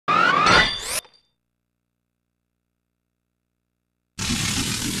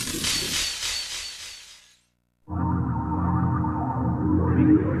I'll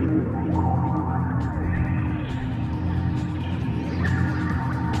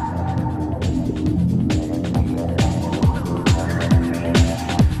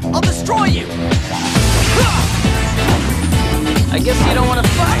destroy you! I guess you don't want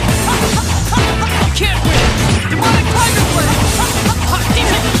to fight. You can't win! Demonic Tiger Blade!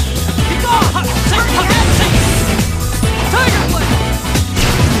 Demon! Be gone! Tiger Blade!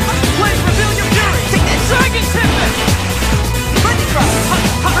 Blade, reveal your fury! Dragon Tempest! Ready Drop!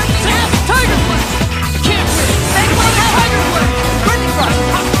 Tiger Blade! Can't win! Tiger Blade! Ready Drop!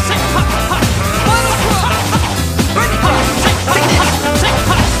 Final Drop! Ready Drop! Can't win! Final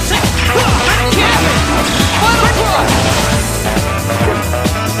Drop!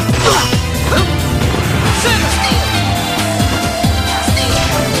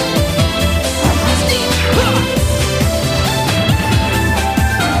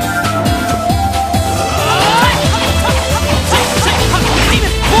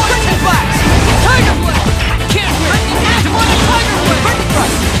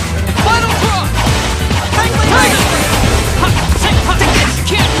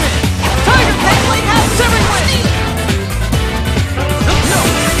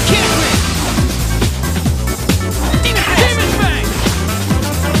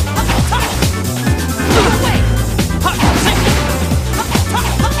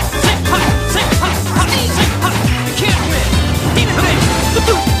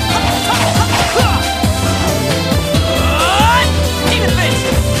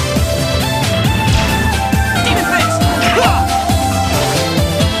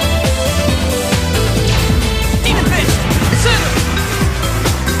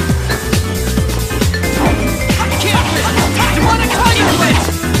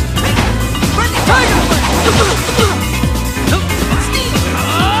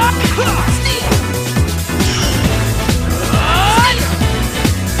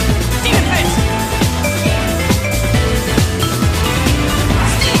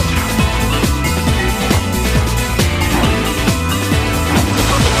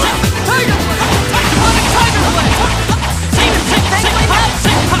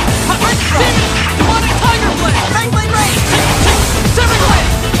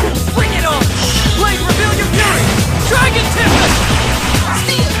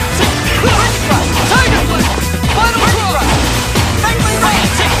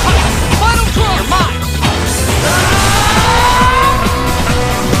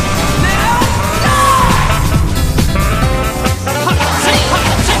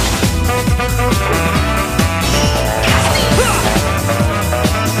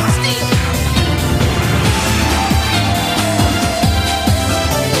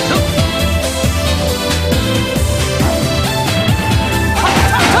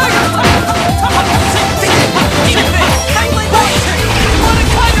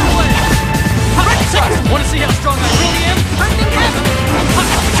 Want to see how strong I am?